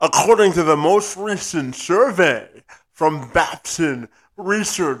According to the most recent survey from Babson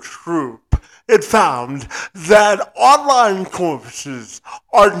Research Group, it found that online courses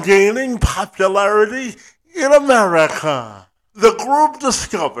are gaining popularity in America. The group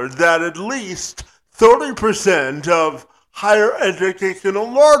discovered that at least 30% of higher educational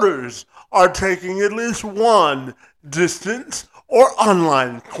learners are taking at least one distance or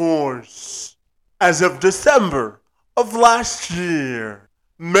online course as of December of last year,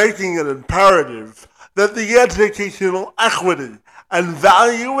 making it imperative that the educational equity and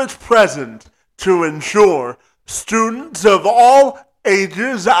value is present to ensure students of all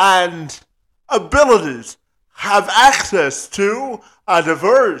ages and abilities have access to a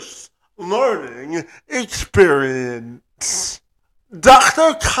diverse learning experience.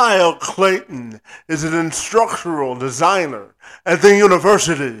 Dr. Kyle Clayton is an instructional designer at the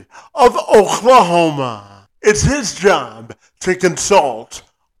University of Oklahoma. It's his job to consult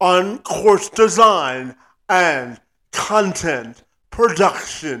on course design and content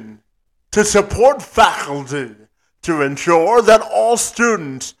production, to support faculty, to ensure that all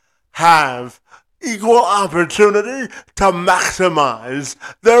students have equal opportunity to maximize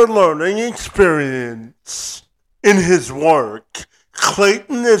their learning experience. In his work,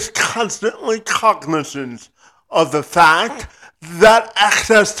 Clayton is constantly cognizant of the fact that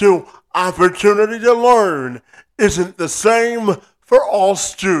access to opportunity to learn isn't the same for all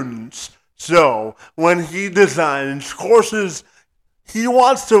students. So, when he designs courses, he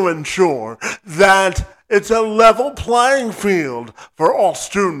wants to ensure that it's a level playing field for all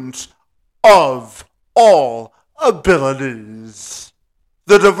students of all abilities.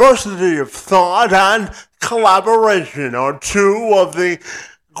 The diversity of thought and collaboration are two of the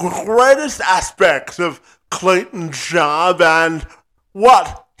greatest aspects of Clayton's job and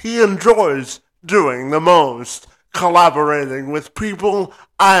what he enjoys doing the most, collaborating with people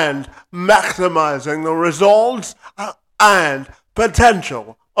and maximizing the results and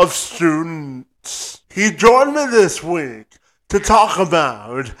potential of students. He joined me this week to talk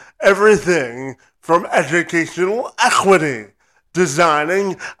about everything from educational equity,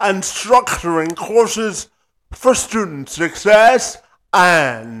 designing and structuring courses for student success,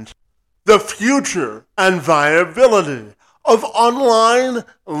 and the future and viability of online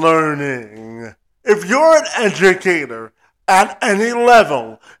learning. If you're an educator at any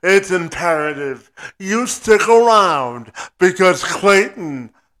level, it's imperative you stick around because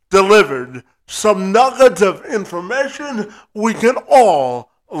Clayton delivered some nuggets of information we can all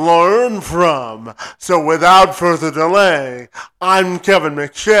learn from. So without further delay, I'm Kevin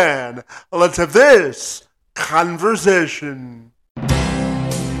McShann. Let's have this conversation.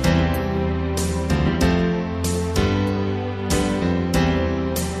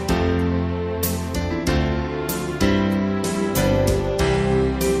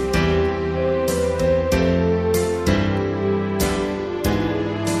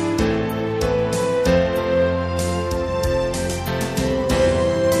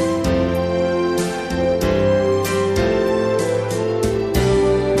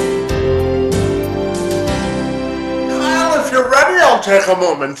 Take a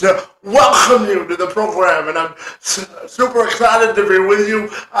moment to welcome you to the program, and I'm super excited to be with you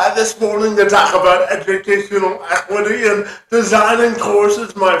this morning to talk about educational equity and designing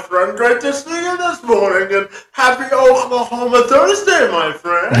courses, my friend. Great to see you this morning, and happy Oklahoma Thursday, my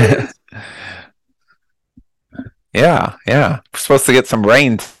friend. Yeah. We're supposed to get some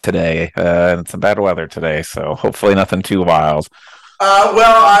rain today and some bad weather today, so hopefully nothing too wild.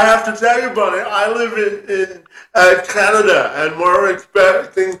 Well, I have to tell you, buddy, I live in Canada, and we're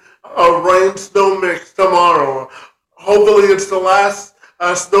expecting a rain-snow mix tomorrow. Hopefully it's the last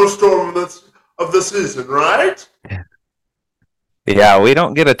snowstorm of the season, right? Yeah, we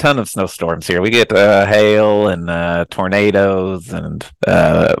don't get a ton of snowstorms here. We get hail and tornadoes and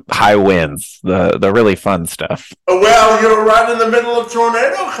high winds, the really fun stuff. Well, you're right in the middle of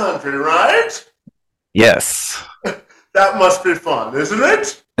tornado country, right? Yes. That must be fun, isn't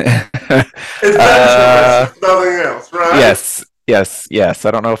it? Adventurous, if nothing else, right? Yes.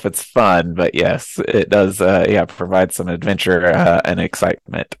 I don't know if it's fun, but yes, it does. Provide some adventure and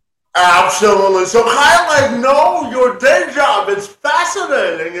excitement. Absolutely. So, Kyle, I know your day job is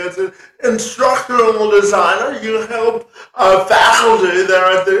fascinating. As an instructional designer, you help faculty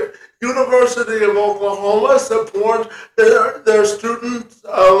there at the University of Oklahoma support their students'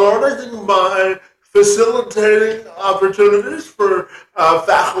 learning by facilitating opportunities for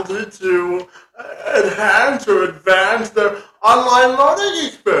faculty to enhance or advance their online learning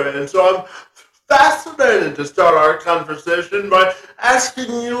experience. So I'm fascinated to start our conversation by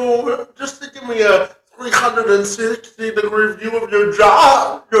asking you just to give me a 360-degree view of your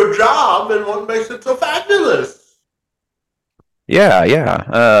job, and what makes it so fabulous.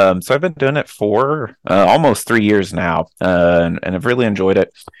 Yeah. So I've been doing it for almost 3 years now, and I've really enjoyed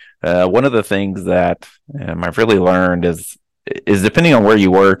it. One of the things that I've really learned is depending on where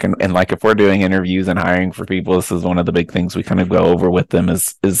you work, and like if we're doing interviews and hiring for people, this is one of the big things we kind of go over with them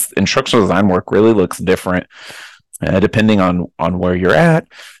is instructional design work really looks different depending on where you're at,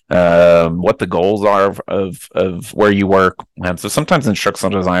 what the goals are of where you work. So sometimes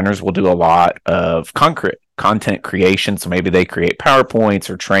instructional designers will do a lot of concrete content creation. So maybe they create PowerPoints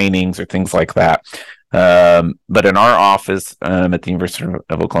or trainings or things like that. But in our office at the University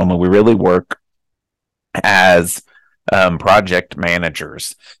of Oklahoma, we really work as project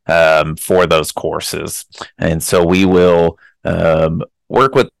managers for those courses. And so we will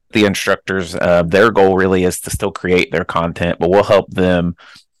work with the instructors. Their goal really is to still create their content, but we'll help them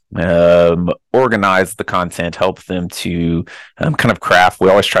organize the content, help them to kind of craft. We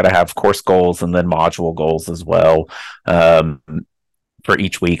always try to have course goals and then module goals as well for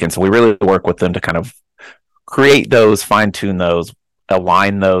each week. And so we really work with them to kind of create those, fine tune those,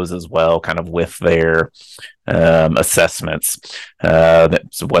 align those as well, kind of with their assessments,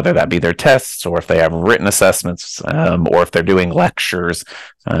 so whether that be their tests or if they have written assessments or if they're doing lectures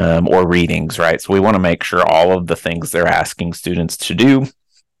or readings, right? So we want to make sure all of the things they're asking students to do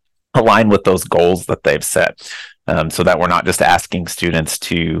align with those goals that they've set, so that we're not just asking students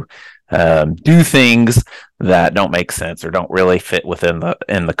to do things that don't make sense or don't really fit within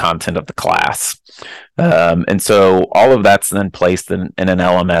the content of the class. And so all of that's then placed in an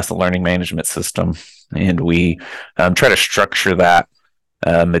LMS, a learning management system, and we try to structure that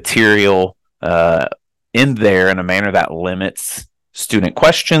material in there in a manner that limits student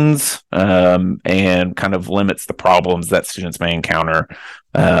questions and kind of limits the problems that students may encounter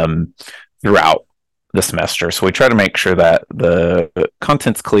throughout the semester. So we try to make sure that the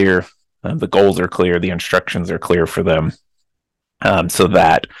content's clear, the goals are clear, the instructions are clear for them, so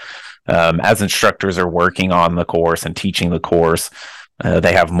that as instructors are working on the course and teaching the course,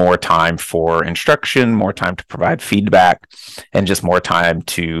 they have more time for instruction, more time to provide feedback, and just more time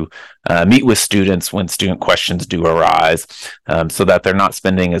to meet with students when student questions do arise, so that they're not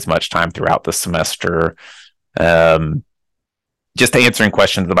spending as much time throughout the semester just answering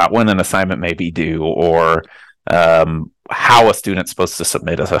questions about when an assignment may be due or how a student's supposed to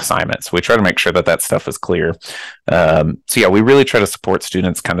submit an assignment. So we try to make sure that that stuff is clear. So yeah, we really try to support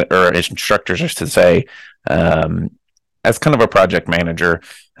students or instructors, I should say, as kind of a project manager,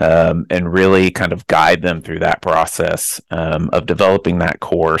 and really kind of guide them through that process of developing that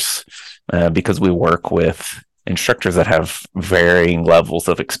course, because we work with instructors that have varying levels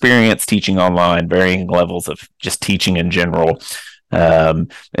of experience teaching online, varying levels of just teaching in general. And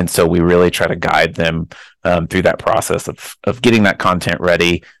so we really try to guide them through that process of getting that content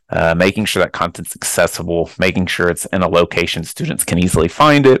ready, making sure that content's accessible, making sure it's in a location students can easily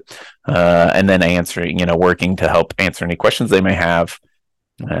find it, and then working to help answer any questions they may have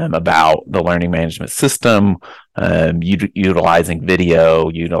about the learning management system, utilizing video,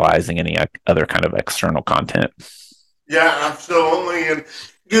 utilizing any other kind of external content. Yeah, absolutely. And,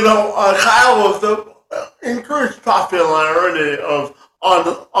 Kyle, with the increased popularity of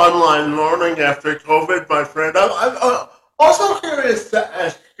online learning after COVID, my friend, I'm also curious to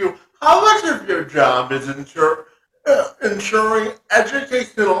ask you, how much of your job is ensuring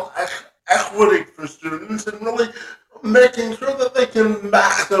educational equity for students and really making sure that they can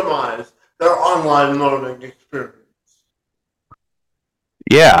maximize their online learning experience?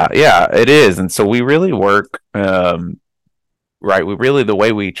 Yeah, it is. And so we really work, right. The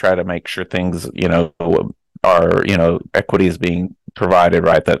way we try to make sure things, are, equity is being provided,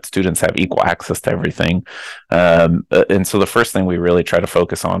 right, that students have equal access to everything. And so the first thing we really try to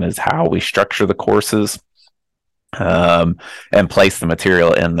focus on is how we structure the courses, and place the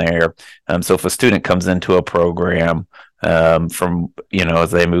material in there. So if a student comes into a program from,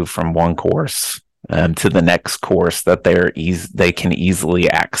 as they move from one course to the next course, that they can easily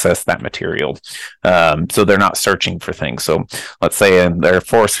access that material. So they're not searching for things. So let's say in their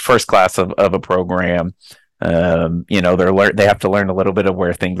first class of a program, they have to learn a little bit of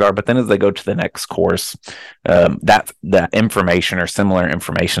where things are, but then as they go to the next course, that information or similar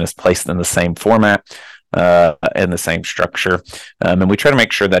information is placed in the same format and the same structure. And we try to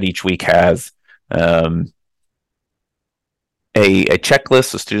make sure that each week has a checklist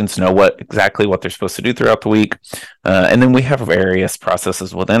so students know exactly what they're supposed to do throughout the week. And then we have various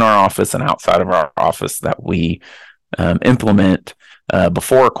processes within our office and outside of our office that we implement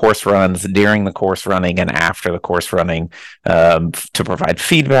before course runs, during the course running, and after the course running to provide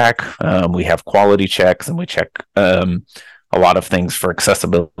feedback. We have quality checks, and we check a lot of things for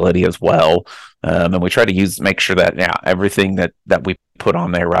accessibility as well. And we try to make sure that everything that we put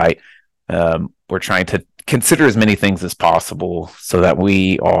on there, right, we're trying to consider as many things as possible so that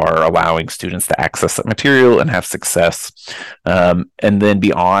we are allowing students to access that material and have success. And then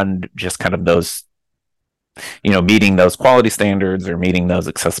beyond just kind of those, meeting those quality standards or meeting those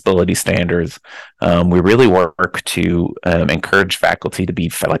accessibility standards, we really work to encourage faculty to be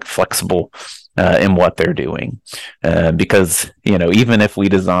flexible in what they're doing. Because, even if we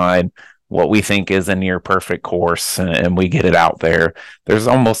design what we think is a near perfect course and we get it out there, there's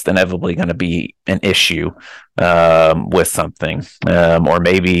almost inevitably going to be an issue with something. Or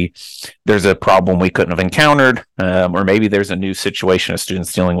maybe there's a problem we couldn't have encountered, or maybe there's a new situation a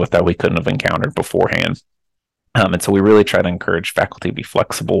student's dealing with that we couldn't have encountered beforehand. And so we really try to encourage faculty to be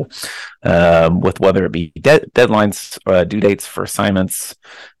flexible with whether it be deadlines, due dates for assignments,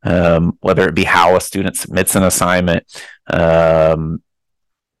 whether it be how a student submits an assignment,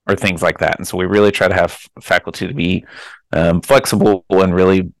 or things like that. And so we really try to have faculty to be flexible and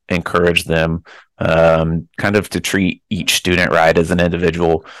really encourage them kind of to treat each student right as an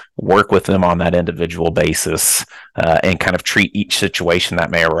individual, work with them on that individual basis, and kind of treat each situation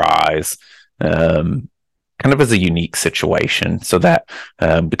that may arise kind of as a unique situation, so that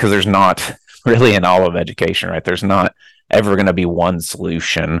because there's not really in all of education, right, there's not ever going to be one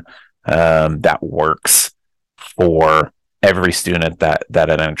solution that works for every student that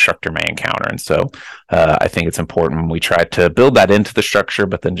an instructor may encounter. And so I think it's important we try to build that into the structure,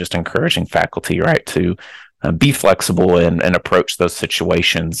 but then just encouraging faculty, right, to be flexible and approach those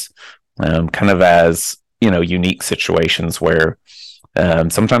situations kind of as, unique situations where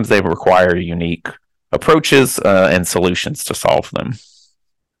sometimes they require unique approaches and solutions to solve them.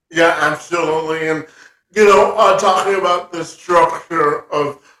 Yeah, absolutely. And, talking about the structure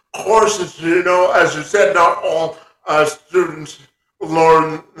of courses, as you said, not all students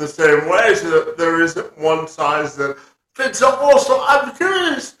learn the same way, so there isn't one size that fits all. So I'm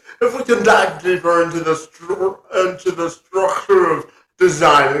curious if we can dive deeper into the structure of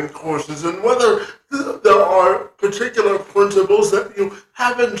designing courses and whether there are particular principles that you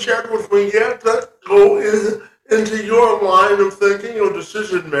haven't shared with me yet that go into your line of thinking or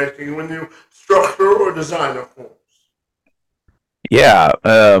decision making when you structure or design a course. Yeah,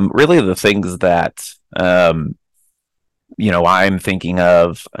 really the things that I'm thinking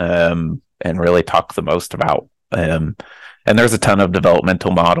of and really talk the most about. And there's a ton of developmental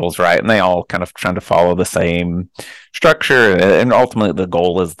models, right? And they all kind of trying to follow the same structure, and ultimately the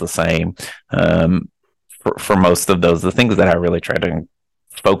goal is the same. For most of those, the things that I really try to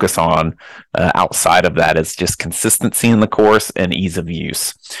focus on outside of that is just consistency in the course and ease of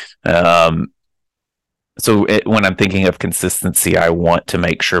use. So when I'm thinking of consistency, I want to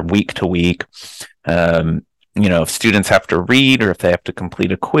make sure week to week, if students have to read or if they have to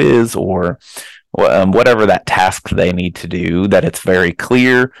complete a quiz or whatever that task they need to do, that it's very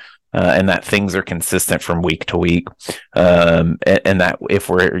clear and that things are consistent from week to week. And that if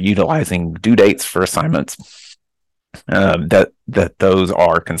we're utilizing due dates for assignments, that those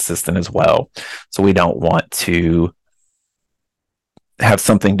are consistent as well. So we don't want to have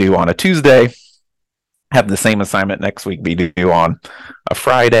something due on a Tuesday, have the same assignment next week be due on a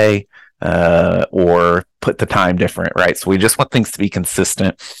Friday, or put the time different, right? So we just want things to be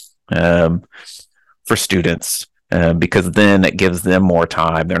consistent for students, because then it gives them more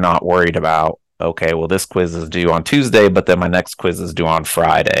time. They're not worried about, okay, well, this quiz is due on Tuesday, but then my next quiz is due on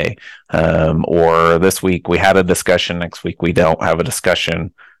Friday. Or this week we had a discussion, next week we don't have a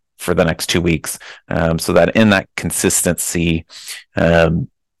discussion for the next 2 weeks. So that in that consistency,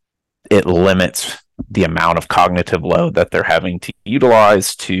 it limits the amount of cognitive load that they're having to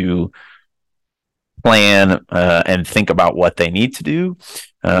utilize to plan and think about what they need to do,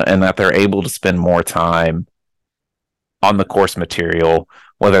 and that they're able to spend more time on the course material,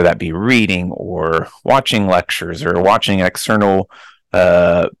 whether that be reading or watching lectures or watching external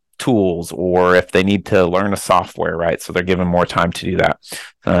tools, or if they need to learn a software, right? So they're given more time to do that.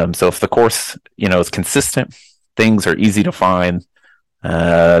 So if the course, is consistent, things are easy to find.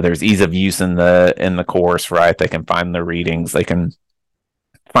 There's ease of use in the course, right? They can find the readings, they can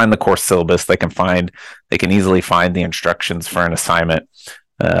find the course syllabus, they can easily find the instructions for an assignment,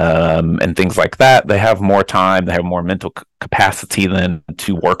 and things like that. They have more time, they have more mental capacity then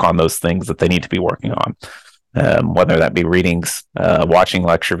to work on those things that they need to be working on, whether that be readings, watching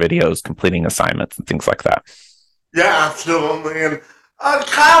lecture videos, completing assignments, and things like that. Yeah, absolutely. And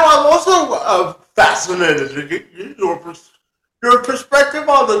Kyle, I'm also fascinated to get your perspective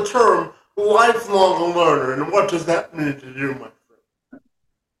on the term lifelong learner, and what does that mean to you, my friend?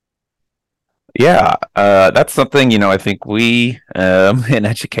 Yeah, that's something, I think we in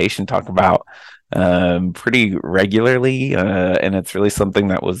education talk about pretty regularly. And it's really something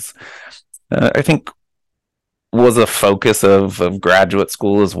that was, I think, was a focus of graduate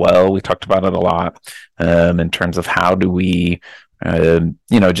school as well. We talked about it a lot in terms of how do we,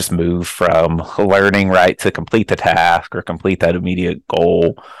 just move from learning, right, to complete the task or complete that immediate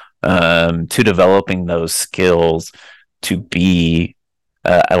goal, to developing those skills to be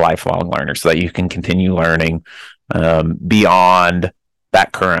a lifelong learner so that you can continue learning beyond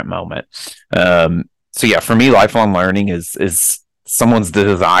that current moment. So yeah, for me, lifelong learning is someone's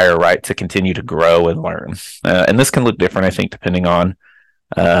desire, right, to continue to grow and learn. And this can look different, I think, depending on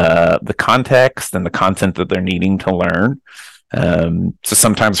the context and the content that they're needing to learn. So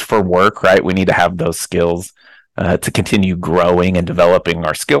sometimes for work, right, we need to have those skills to continue growing and developing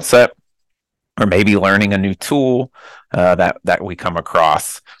our skill set, or maybe learning a new tool that we come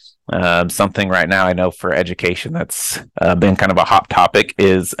across. Something right now I know for education that's been kind of a hot topic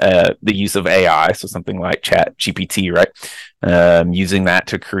is the use of AI. So something like Chat GPT, right? Using that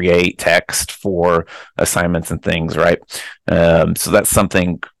to create text for assignments and things, right? So that's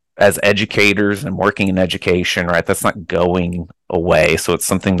something as educators and working in education, right? That's not going away. So it's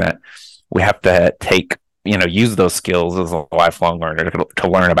something that we have to take, use those skills as a lifelong learner to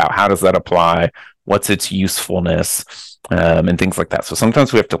learn about how does that apply, what's its usefulness, and things like that. So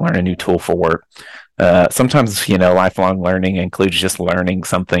sometimes we have to learn a new tool for work. Sometimes, lifelong learning includes just learning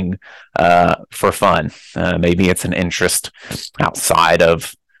something for fun. Maybe it's an interest outside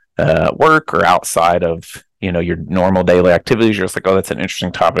of work or outside of, your normal daily activities. You're just like, oh, that's an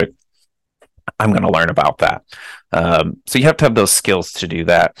interesting topic. I'm going to learn about that. So you have to have those skills to do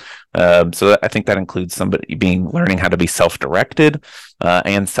that. So I think that includes somebody learning how to be self-directed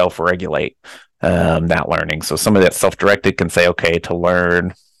and self-regulate that learning. So somebody that's self-directed can say, okay, to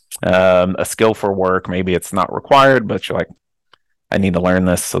learn a skill for work, maybe it's not required, but you're like, I need to learn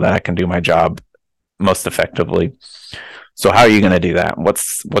this so that I can do my job most effectively. So how are you going to do that?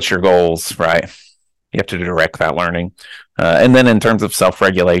 What's your goals, right? You have to direct that learning. And then in terms of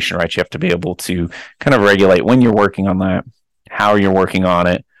self-regulation, right, you have to be able to kind of regulate when you're working on that, how you're working on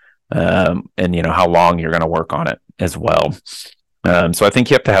it, and, how long you're going to work on it as well. So I think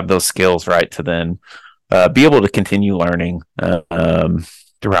you have to have those skills, right, to then be able to continue learning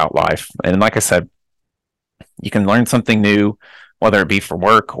throughout life. And like I said, you can learn something new, whether it be for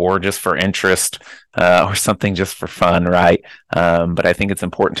work or just for interest or something just for fun, right? But I think it's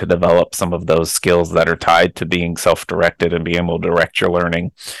important to develop some of those skills that are tied to being self-directed and being able to direct your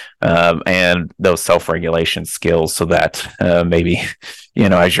learning and those self-regulation skills so that maybe,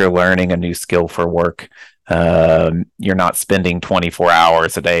 as you're learning a new skill for work, you're not spending 24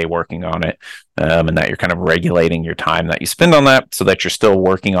 hours a day working on it, and that you're kind of regulating your time that you spend on that so that you're still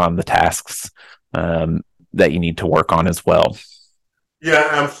working on the tasks that you need to work on as well. Yeah,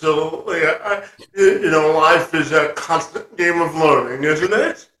 absolutely. Life is a constant game of learning, isn't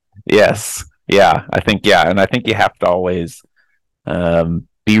it? Yes. Yeah, I think, yeah. And I think you have to always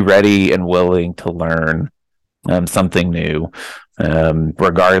be ready and willing to learn something new,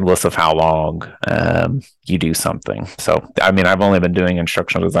 regardless of how long you do something. So, I mean, I've only been doing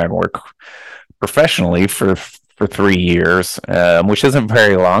instructional design work professionally for 3 years, which isn't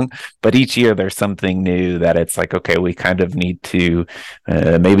very long, but each year there's something new that it's like, okay, we kind of need to,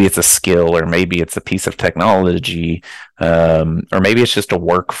 maybe it's a skill, or maybe it's a piece of technology, or maybe it's just a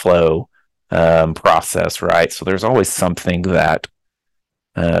workflow process, right? So there's always something that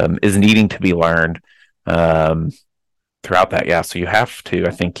is needing to be learned throughout that. Yeah. So you have to,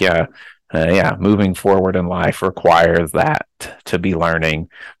 I think, moving forward in life requires that to be learning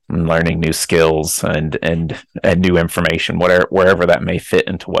new skills and new information, wherever that may fit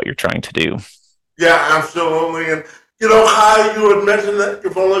into what you're trying to do. Yeah, absolutely. And Kai, you had mentioned that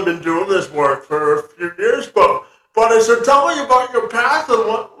you've only been doing this work for a few years, but so tell me about your path and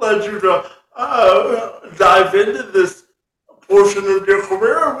what led you to dive into this portion of your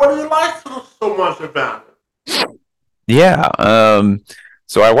career. What do you like so much about it? Yeah.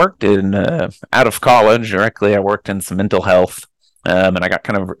 So I worked out of college directly. I worked in some mental health. And I got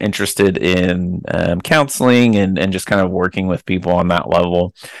kind of interested in counseling and just kind of working with people on that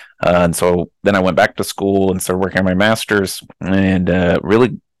level. And so then I went back to school and started working on my master's, and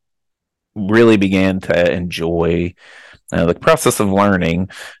really began to enjoy the process of learning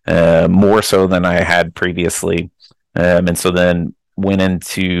more so than I had previously. And so then went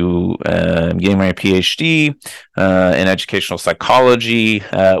into getting my PhD in educational psychology,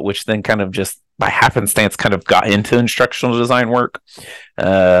 which then kind of just by happenstance kind of got into instructional design work.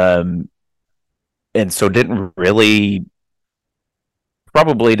 And so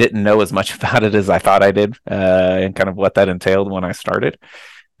probably didn't know as much about it as I thought I did, and kind of what that entailed when I started.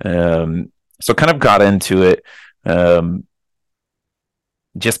 So kind of got into it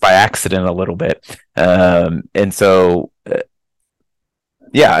just by accident a little bit. And so,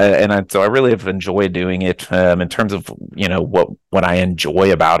 so I really have enjoyed doing it. In terms of, what I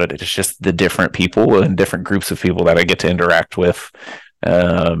enjoy about it, it's just the different people and different groups of people that I get to interact with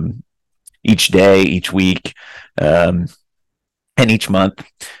each day, each week, and each month.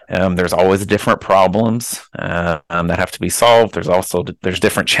 There's always different problems that have to be solved. There's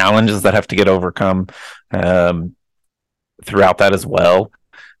different challenges that have to get overcome throughout that as well.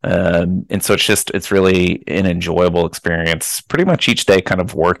 And so it's really an enjoyable experience pretty much each day, kind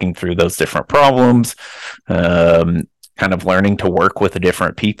of working through those different problems, kind of learning to work with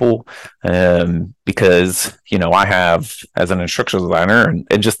different people, because, I have, as an instructional designer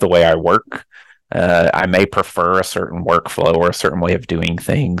and just the way I work, I may prefer a certain workflow or a certain way of doing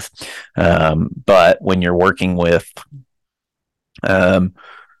things. But when you're working with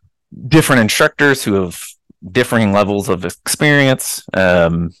different instructors who have differing levels of experience,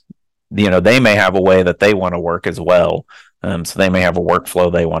 they may have a way that they want to work as well. So they may have a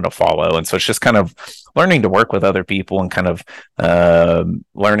workflow they want to follow. And so it's just kind of learning to work with other people and kind of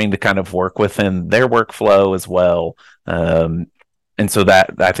learning to kind of work within their workflow as well. And so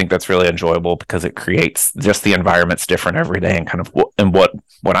that, I think that's really enjoyable because it creates just the environment's different every day, and kind of what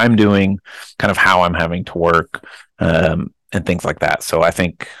I'm doing, kind of how I'm having to work, and things like that. So I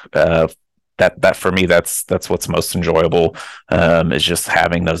think that for me, that's what's most enjoyable, is just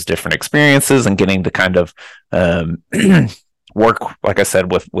having those different experiences and getting to kind of work, like I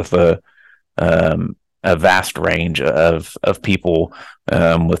said, with a vast range of people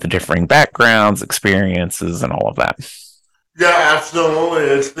with differing backgrounds, experiences, and all of that. Yeah, absolutely.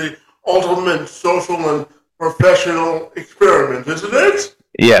 It's the ultimate social and professional experiment, isn't it?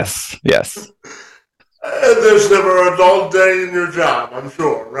 Yes. And there's never a dull day in your job, I'm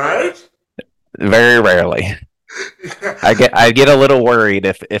sure, right? Very rarely. Yeah. I get a little worried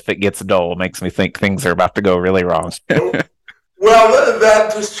if it gets dull. It makes me think things are about to go really wrong. Well,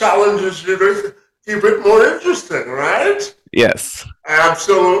 that just challenges you to keep it more interesting, right? Yes.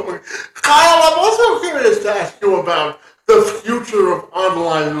 Absolutely. Kyle, I'm also curious to ask you about the future of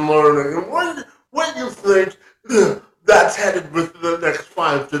online learning and what you think that's headed with the next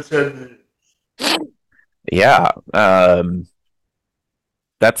 5 to 10 years. Yeah.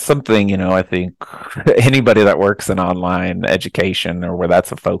 That's something, I think anybody that works in online education or where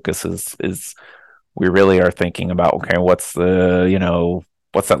that's a focus is we really are thinking about, okay, what's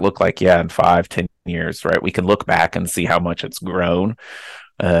that look like? Yeah, in 5-10 years, right? We can look back and see how much it's grown.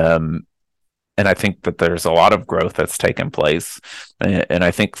 And I think that there's a lot of growth that's taken place. And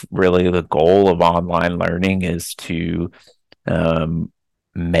I think really the goal of online learning is to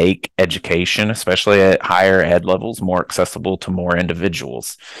make education, especially at higher ed levels, more accessible to more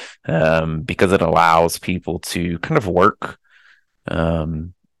individuals, because it allows people to kind of work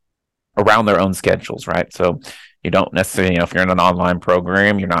around their own schedules, right? So you don't necessarily, if you're in an online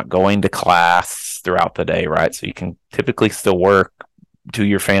program, you're not going to class throughout the day, right? So you can typically still work, do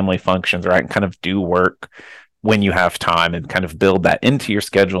your family functions, right? And kind of do work when you have time and kind of build that into your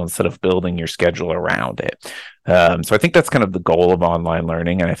schedule instead of building your schedule around it. So I think that's kind of the goal of online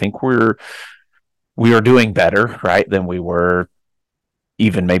learning. And I think we are doing better, right, than we were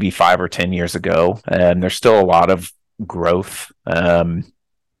even maybe 5 or 10 years ago. And there's still a lot of growth to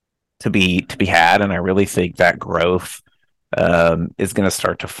be had. And I really think that growth is going to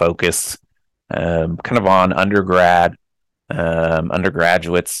start to focus kind of on undergraduates,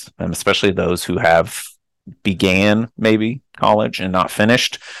 especially those who have began maybe college and not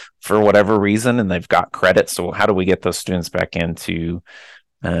finished for whatever reason, and they've got credit. So how do we get those students back into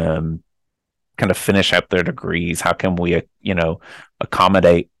kind of finish up their degrees? How can we,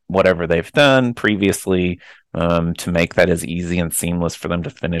 accommodate whatever they've done previously to make that as easy and seamless for them to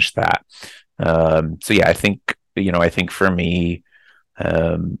finish that? So yeah, I think for me,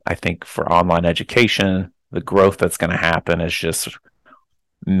 I think for online education, the growth that's going to happen is just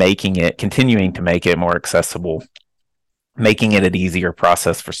continuing to make it more accessible, making it an easier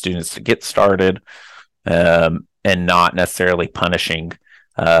process for students to get started, and not necessarily punishing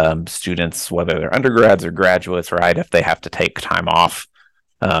students, whether they're undergrads or graduates, right? If they have to take time off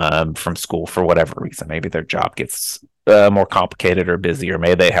from school for whatever reason, maybe their job gets more complicated or busy, or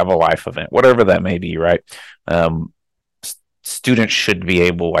maybe they have a life event, whatever that may be, right? Students should be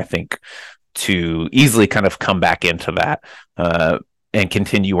able, I think, to easily kind of come back into that and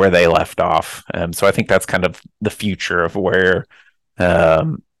continue where they left off. So I think that's kind of the future of where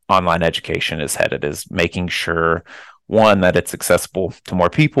online education is headed, is making sure, one, that it's accessible to more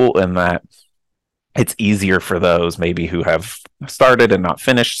people, and that it's easier for those maybe who have started and not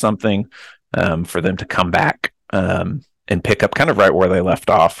finished something, for them to come back and pick up kind of right where they left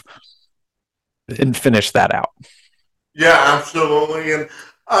off and finish that out. Yeah, absolutely. And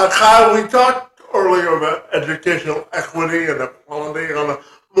Kyle, we talked earlier about educational equity and equality on a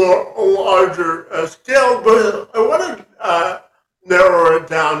more larger scale, but I want to narrow it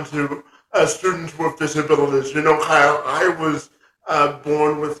down to students with disabilities. You know, Kyle, I was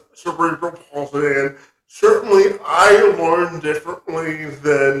born with cerebral palsy, and certainly I learn differently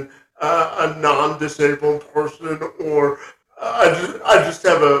than a non-disabled person, or I just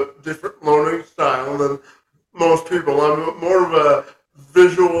have a different learning style than most people. I'm more of a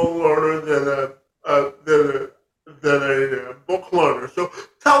visual learner than a book learner. So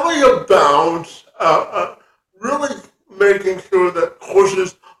tell me about really making sure that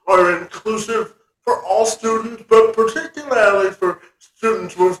courses are inclusive for all students, but particularly for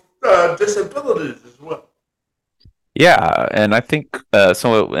students with disabilities as well. Yeah, and I think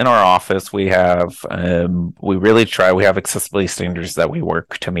so. In our office, we have accessibility standards that we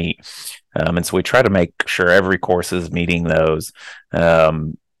work to meet, and so we try to make sure every course is meeting those.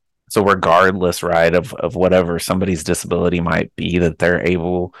 Um, so regardless, right, of whatever somebody's disability might be, that they're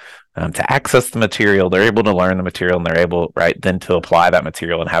able to access the material, they're able to learn the material, and they're able, right, then to apply that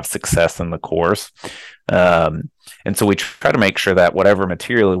material and have success in the course. Um, and so we try to make sure that whatever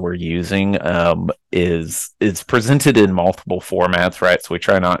material we're using is presented in multiple formats, right? So we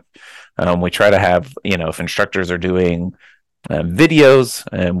try to have, if instructors are doing videos,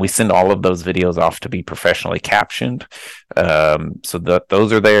 and we send all of those videos off to be professionally captioned, so that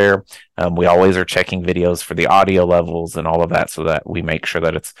those are there. We always are checking videos for the audio levels and all of that, so that we make sure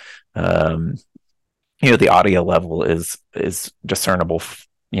that it's the audio level is discernible,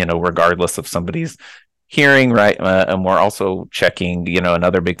 regardless of somebody's hearing, right? And we're also checking,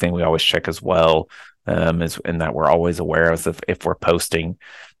 another big thing we always check as well, is in that we're always aware of if we're posting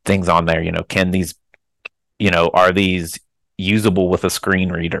things on there, can these, are these usable with a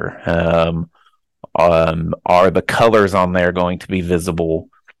screen reader? Are the colors on there going to be visible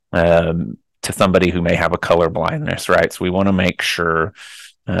to somebody who may have a color blindness, right? So we want to make sure,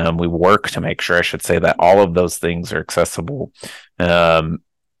 we work to make sure, I should say, that all of those things are accessible. And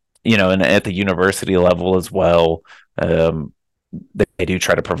at the university level as well, they do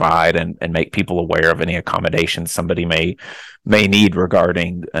try to provide and make people aware of any accommodations somebody may need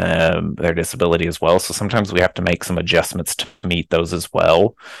regarding their disability as well. So sometimes we have to make some adjustments to meet those as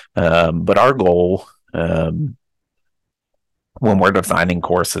well. But our goal, when we're designing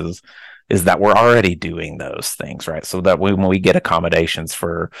courses, is that we're already doing those things, right? So that when we get accommodations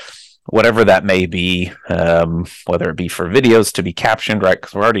for whatever that may be, whether it be for videos to be captioned, right,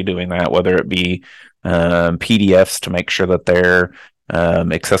 because we're already doing that, whether it be PDFs to make sure that they're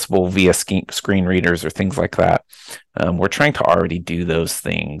accessible via screen readers or things like that. We're trying to already do those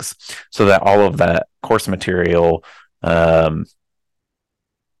things so that all of that course material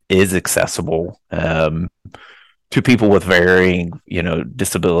is accessible to people with varying,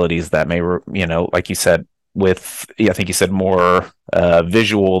 disabilities that may, like you said, I think you said more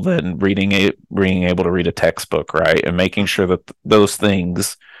visual than being able to read a textbook, right? And making sure that those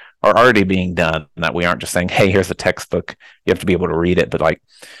things are already being done, and that we aren't just saying, hey, here's a textbook, you have to be able to read it. But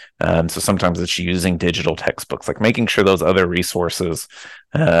so sometimes it's using digital textbooks, like making sure those other resources,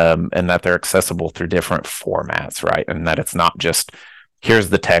 and that they're accessible through different formats, right? And that it's not just, here's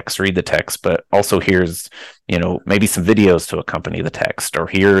the text, read the text, but also here's, maybe some videos to accompany the text, or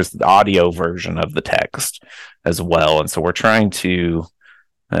here's the audio version of the text as well. And so we're trying to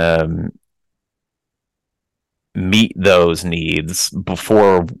meet those needs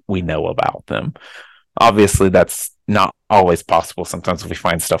before we know about them. Obviously, that's not always possible. Sometimes we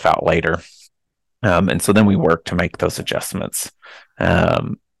find stuff out later. And so then we work to make those adjustments,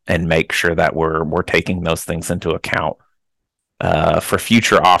 and make sure that we're taking those things into account for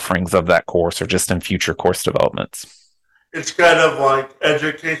future offerings of that course, or just in future course developments. It's kind of like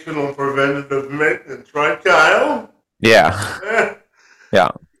educational preventative maintenance, right, Kyle? Yeah. Yeah.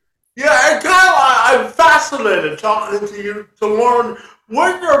 Yeah, and Kyle, I'm fascinated talking to you to learn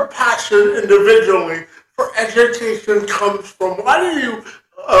where your passion individually for education comes from. Why do you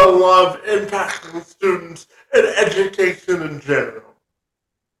love impacting students and education in general?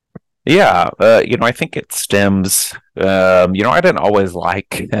 Yeah, I think it stems. I didn't always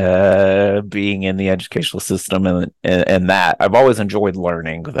like being in the educational system, and that I've always enjoyed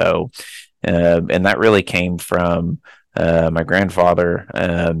learning, though, and that really came from my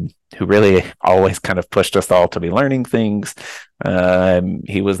grandfather, who really always kind of pushed us all to be learning things.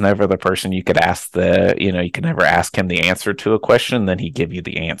 He was never the person you could ask you could never ask him the answer to a question, then he'd give you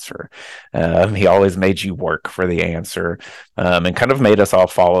the answer. He always made you work for the answer, and kind of made us all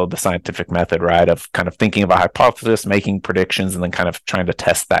follow the scientific method, right? Of kind of thinking of a hypothesis, making predictions, and then kind of trying to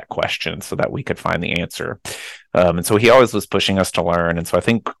test that question so that we could find the answer. And so he always was pushing us to learn. And so I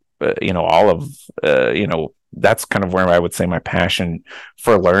think, all of, that's kind of where I would say my passion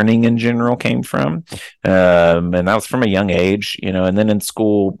for learning in general came from. And that was from a young age, and then in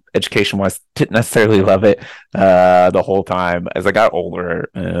school, education wise, didn't necessarily love it the whole time. As I got older,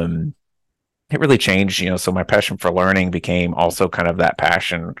 it really changed, so my passion for learning became also kind of that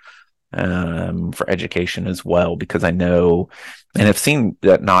passion for education as well, because I know and have seen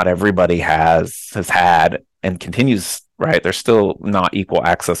that not everybody has had and continues, right? There's still not equal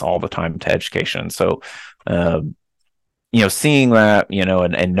access all the time to education. So, seeing that,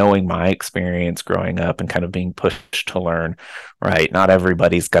 and knowing my experience growing up and kind of being pushed to learn, right? Not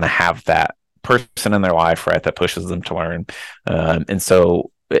everybody's going to have that person in their life, right, that pushes them to learn. And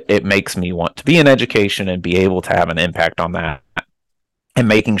so it makes me want to be in education and be able to have an impact on that, and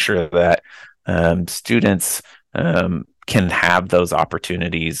making sure that students can have those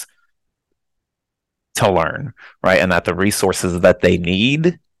opportunities to learn, right? And that the resources that they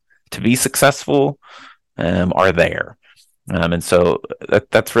need to be successful are there. And so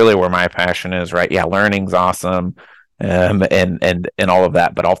that's really where my passion is, right? Yeah, learning's awesome, and all of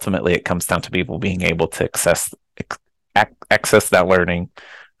that, but ultimately it comes down to people being able to access that learning,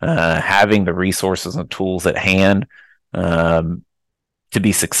 having the resources and tools at hand to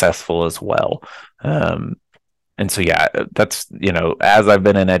be successful as well. And so, yeah, that's, as I've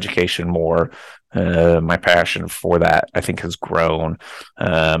been in education more, my passion for that, I think, has grown.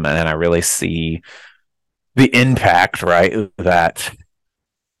 And I really see the impact, right, that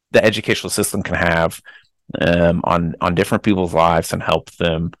the educational system can have on different people's lives, and help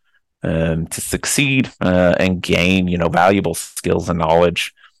them to succeed and gain, valuable skills and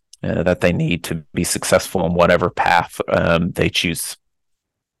knowledge that they need to be successful in whatever path they choose.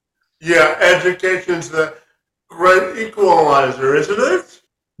 Yeah, education's the great equalizer, isn't it?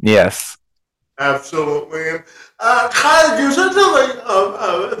 Yes. Absolutely. And Kyle, you said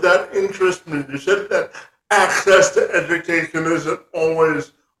something that interests me. You said that access to education isn't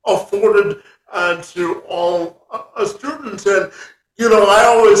always afforded to all students. And, I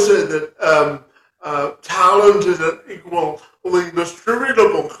always say that talent is an equally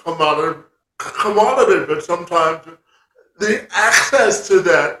distributable commodity, but sometimes the access to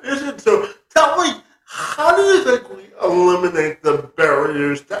that isn't. So tell me, how do you think we eliminate the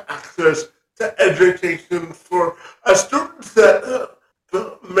barriers to access to education for students that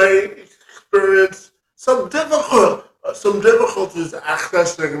may experience some difficulties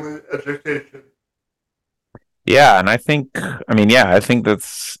accessing the education? Yeah, and I think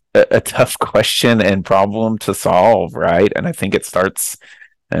that's a tough question and problem to solve, right? And I think it starts,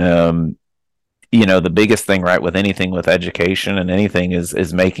 the biggest thing, right, with anything with education and anything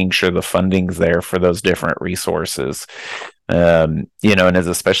is making sure the funding's there for those different resources. And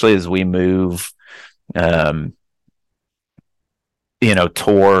especially as we move,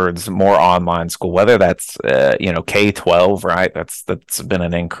 towards more online school, whether that's, K-12, right? That's been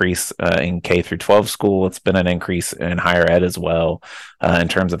an increase in K through 12 school. It's been an increase in higher ed as well, in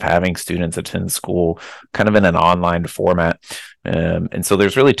terms of having students attend school kind of in an online format. And so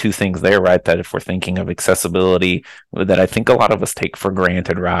there's really two things there, right? That if we're thinking of accessibility, that I think a lot of us take for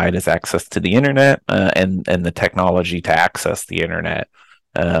granted, right, is access to the internet and the technology to access the internet.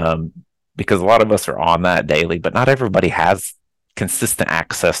 Because a lot of us are on that daily, but not everybody has consistent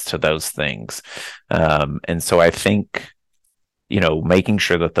access to those things. And so I think, making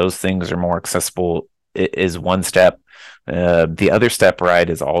sure that those things are more accessible is one step. The other step, right,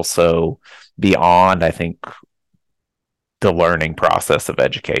 is also beyond, I think, the learning process of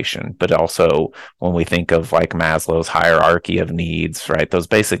education, but also when we think of like Maslow's hierarchy of needs, right, those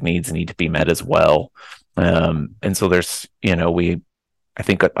basic needs need to be met as well. And so there's, I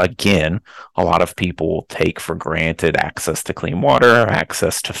think, again, a lot of people take for granted access to clean water,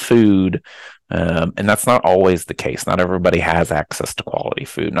 access to food, and that's not always the case. Not everybody has access to quality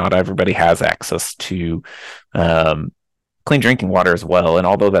food. Not everybody has access to clean drinking water as well. And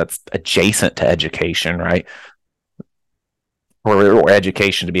although that's adjacent to education, right, or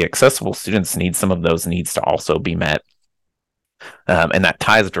education to be accessible, students need some of those needs to also be met. And that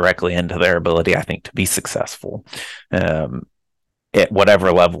ties directly into their ability, I think, to be successful at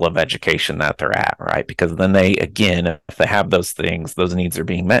whatever level of education that they're at, right? Because then they, again, if they have those things, those needs are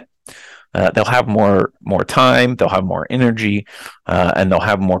being met. they'll have more time, they'll have more energy, and they'll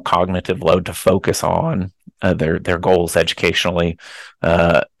have more cognitive load to focus on their goals educationally,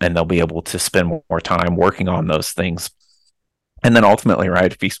 and they'll be able to spend more time working on those things. And then ultimately,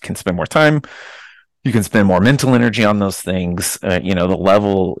 right, if you can spend more time, you can spend more mental energy on those things.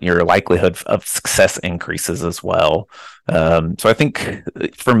 Your likelihood of success increases as well. So I think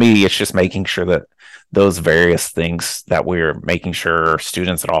for me, it's just making sure that those various things that we're making sure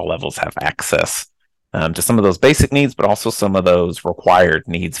students at all levels have access to some of those basic needs, but also some of those required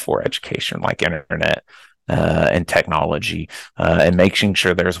needs for education, like internet and technology, and making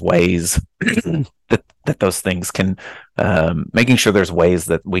sure there's ways that those things can, making sure there's ways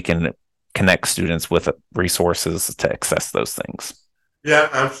that we can connect students with resources to access those things. Yeah,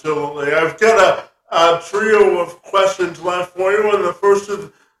 absolutely. I've got a trio of questions left for you, and the first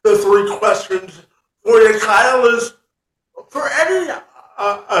of the three questions for you, Kyle, is for any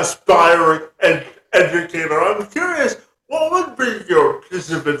aspiring educator, I'm curious, what would be your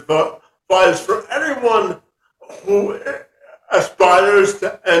piece of advice for anyone who aspires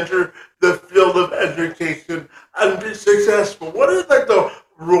to enter the field of education and be successful? What do you think the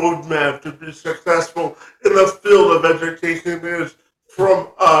roadmap to be successful in the field of education is from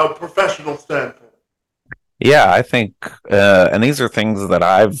a professional standpoint? Yeah, I think, and these are things that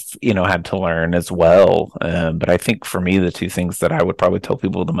I've, had to learn as well. But I think for me, the two things that I would probably tell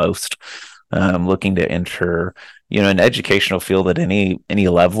people the most, looking to enter, an educational field at any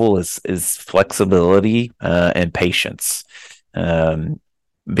level is flexibility and patience,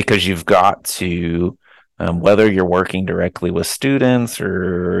 because you've got to, whether you're working directly with students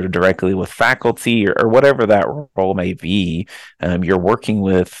or directly with faculty or whatever that role may be, you're working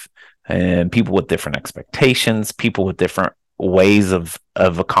with people with different expectations, people with different ways of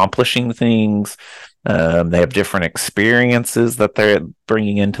accomplishing things. They have different experiences that they're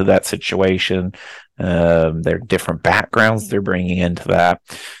bringing into that situation. Their different backgrounds they're bringing into that.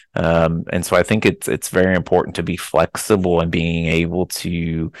 And so I think it's very important to be flexible and being able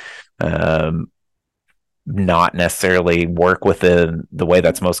to not necessarily work within the way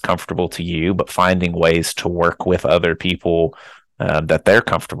that's most comfortable to you, but finding ways to work with other people that they're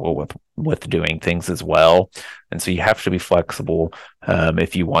comfortable with doing things as well. And so you have to be flexible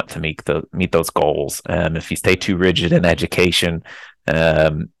if you want to meet those goals. If you stay too rigid in education,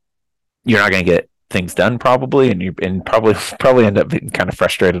 you're not going to get things done probably, and probably end up being kind of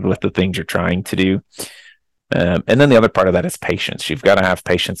frustrated with the things you're trying to do. And then the other part of that is patience. You've got to have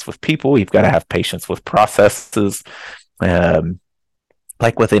patience with people. You've got to have patience with processes.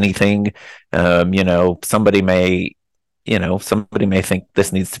 Like with anything, somebody may think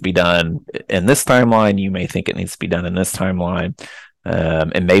this needs to be done in this timeline. You may think it needs to be done in this timeline.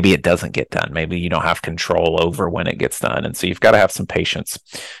 And maybe it doesn't get done. Maybe you don't have control over when it gets done. And so you've got to have some patience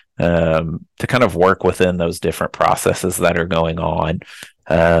to kind of work within those different processes that are going on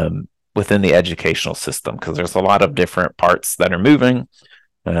within the educational system, because there's a lot of different parts that are moving.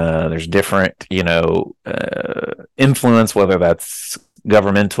 There's different, influence, whether that's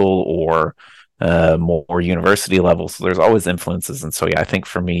governmental or more university levels. So there's always influences. And so, yeah, I think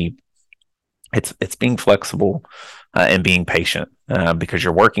for me, it's being flexible and being patient because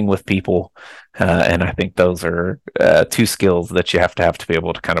you're working with people. And I think those are two skills that you have to be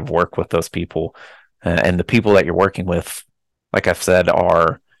able to kind of work with those people. And the people that you're working with, like I've said,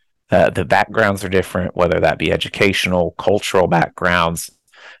 are the backgrounds are different, whether that be educational, cultural backgrounds.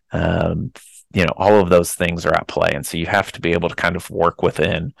 All of those things are at play. And so you have to be able to kind of work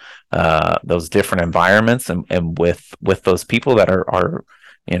within those different environments and with those people that are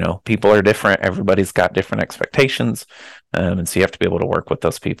people are different. Everybody's got different expectations. And so you have to be able to work with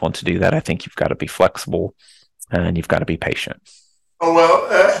those people. And to do that, I think you've got to be flexible and you've got to be patient. Oh, well,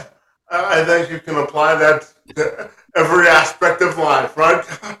 I think you can apply that to every aspect of life, right?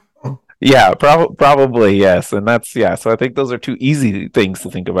 Yeah, probably, yes. And that's, yeah. So I think those are two easy things to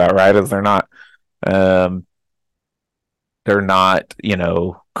think about, right? As they're not,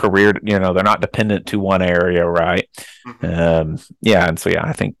 career, they're not dependent to one area, right? Mm-hmm. Yeah. And so, yeah,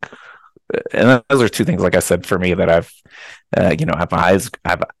 I think, and those are two things, like I said, for me that I've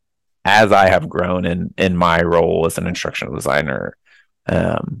as I have grown in my role as an instructional designer,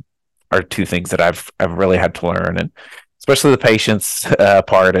 are two things that I've really had to learn. And especially the patience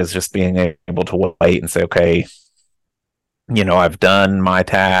part is just being able to wait and say, okay, I've done my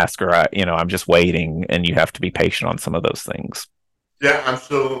task, or I'm just waiting, and you have to be patient on some of those things. Yeah,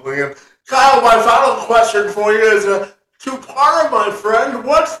 absolutely. And Kyle, my final question for you is a two-parter, my friend.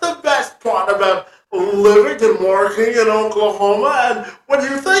 What's the best part about living and working in Oklahoma, and what do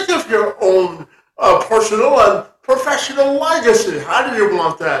you think of your own personal and professional legacy? How do you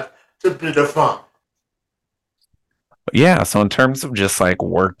want that to be defined? Yeah, so in terms of just like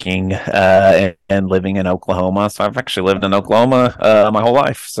working and living in Oklahoma, so I've actually lived in Oklahoma my whole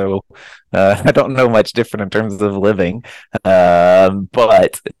life, so I don't know much different in terms of living,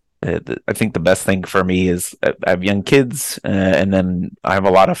 but I think the best thing for me is I have young kids, and then I have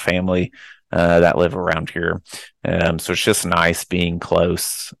a lot of family that live around here, so it's just nice being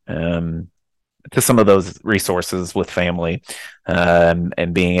close to some of those resources with family,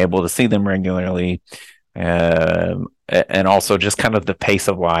 and being able to see them regularly. And also just kind of the pace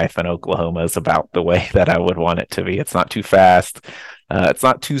of life in Oklahoma is about the way that I would want it to be. It's not too fast. It's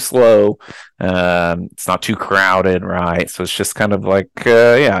not too slow. It's not too crowded, right? So it's just kind of like,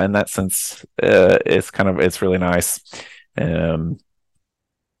 yeah, in that sense, it's really nice. Um,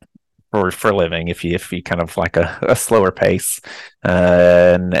 for living, if you kind of like a slower pace,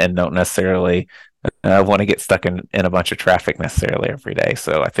 and don't necessarily want to get stuck in a bunch of traffic necessarily every day.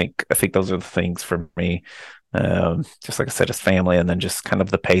 So I think those are the things for me. Just like I said, just family, and then just kind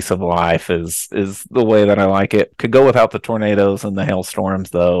of the pace of life is the way that I like it. Could go without the tornadoes and the hailstorms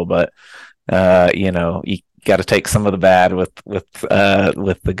though, but you got to take some of the bad with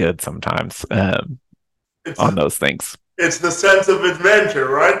the good sometimes, It's on those things. it's the sense of adventure,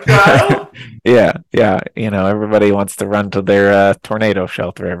 right, Kyle? Yeah, yeah. Everybody wants to run to their tornado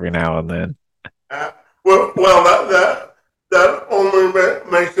shelter every now and then. Uh, well, that only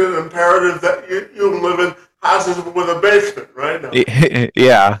makes it imperative that you live in houses with a basement, right? Now,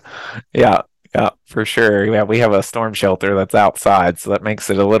 Yeah, yeah, yeah, for sure. Yeah, we have a storm shelter that's outside, so that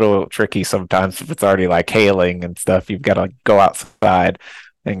makes it a little tricky sometimes if it's already like hailing and stuff. You've got to go outside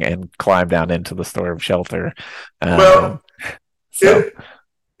and climb down into the storm shelter. Um, well, so it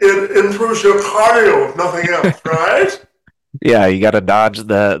it improves your cardio, if nothing else, right? yeah, you got to dodge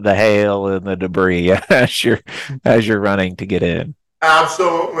the hail and the debris as you're running to get in.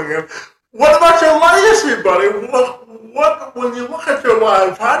 Absolutely. What about your legacy, buddy? What when you look at your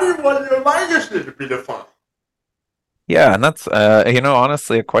life, how do you want your legacy to be defined? Yeah, and that's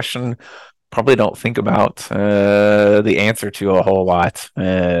honestly a question probably don't think about the answer to a whole lot.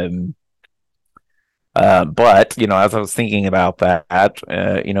 But as I was thinking about that,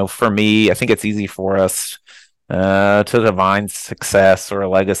 for me, I think it's easy for us to define success or a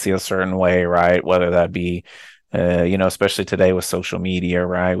legacy a certain way, right? Whether that be, especially today with social media,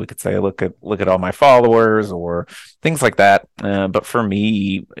 right? We could say, look at all my followers or things like that. But for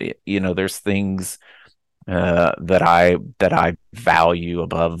me, there's things that I value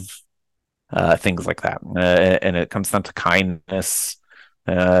above things like that. And it comes down to kindness,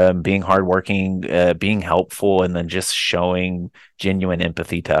 being hardworking, being helpful, and then just showing genuine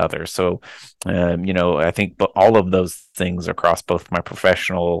empathy to others. So, I think all of those things across both my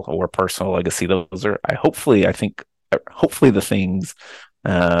professional or personal legacy, those are, hopefully the things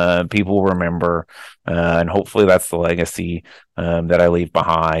people remember, and hopefully that's the legacy that I leave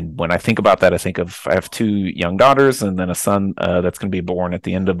behind. When I think about that, I have two young daughters and then a son that's going to be born at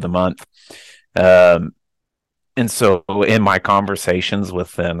the end of the month. Um, and so in my conversations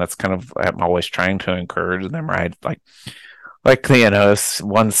with them, that's kind of, I'm always trying to encourage them, right? Like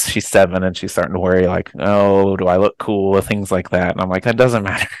once she's 7 and she's starting to worry, like, oh, do I look cool? Things like that. And I'm like, that doesn't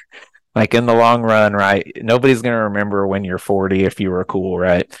matter. Like in the long run, right? Nobody's gonna remember when you're 40 if you were cool,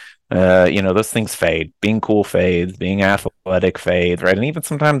 right? Those things fade. Being cool fades, being athletic fades, right? And even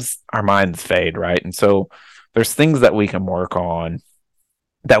sometimes our minds fade, right? And so there's things that we can work on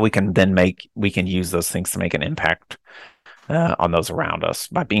that we can use those things to make an impact on those around us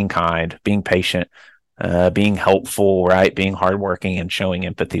by being kind, being patient, being helpful, right? Being hardworking and showing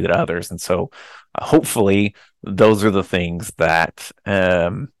empathy to others. And so hopefully those are the things that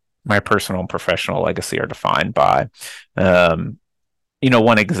my personal and professional legacy are defined by.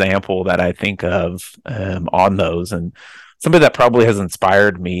 One example that I think of on those, and somebody that probably has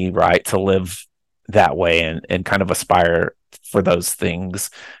inspired me, right, to live that way and kind of aspire for those things,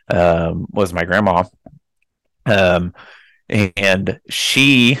 was my grandma. Um, and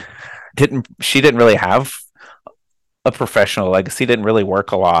she didn't really have a professional legacy, didn't really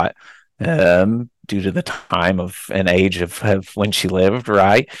work a lot, due to the time of and age of when she lived,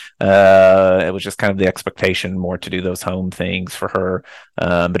 right? It was just kind of the expectation more to do those home things for her.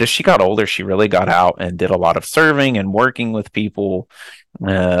 But as she got older, she really got out and did a lot of serving and working with people.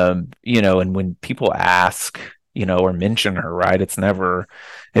 And when people ask, or mention her, right? It's never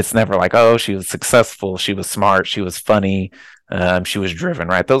like, oh, she was successful, she was smart, she was funny, she was driven,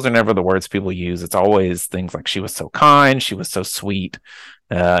 right? Those are never the words people use. It's always things like she was so kind, she was so sweet,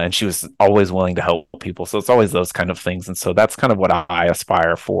 and she was always willing to help people. So it's always those kind of things. And so that's kind of what I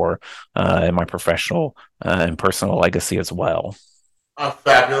aspire for in my professional and personal legacy as well.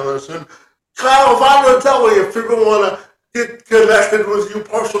 Fabulous. And Kyle, if I were to tell you if people want to get connected with you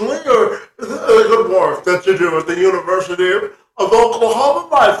personally or the good work that you do at the University of Oklahoma,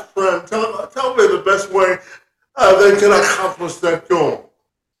 my friend, tell me the best way they can accomplish that goal.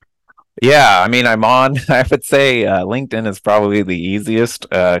 Yeah, I mean, I'm on. I would say LinkedIn is probably the easiest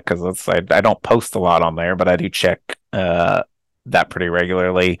because I don't post a lot on there, but I do check that pretty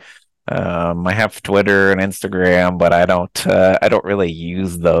regularly. I have Twitter and Instagram, but I don't really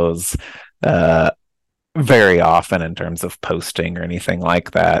use those uh, very often in terms of posting or anything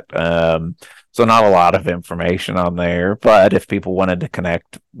like that. So not a lot of information on there, but if people wanted to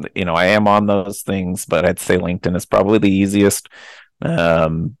connect, I am on those things, but I'd say LinkedIn is probably the easiest.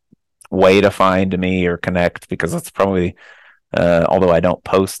 Um, Way to find me or connect because it's probably although I don't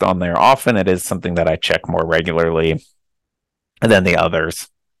post on there often, it is something that I check more regularly than the others.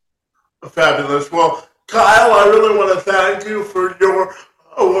 Fabulous. Well, Kyle, I really want to thank you for your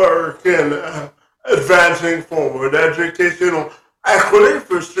work in advancing forward educational equity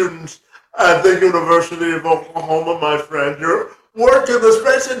for students at the University of Oklahoma, my friend. Your work in the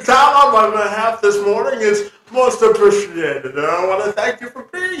space and time on my behalf this morning is most appreciated. And I want to thank you for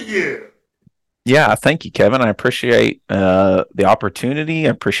being here. Yeah, thank you, Kevin. I appreciate the opportunity.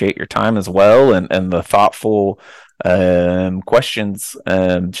 I appreciate your time as well, and the thoughtful questions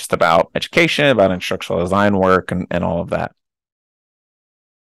just about education, about instructional design work, and all of that.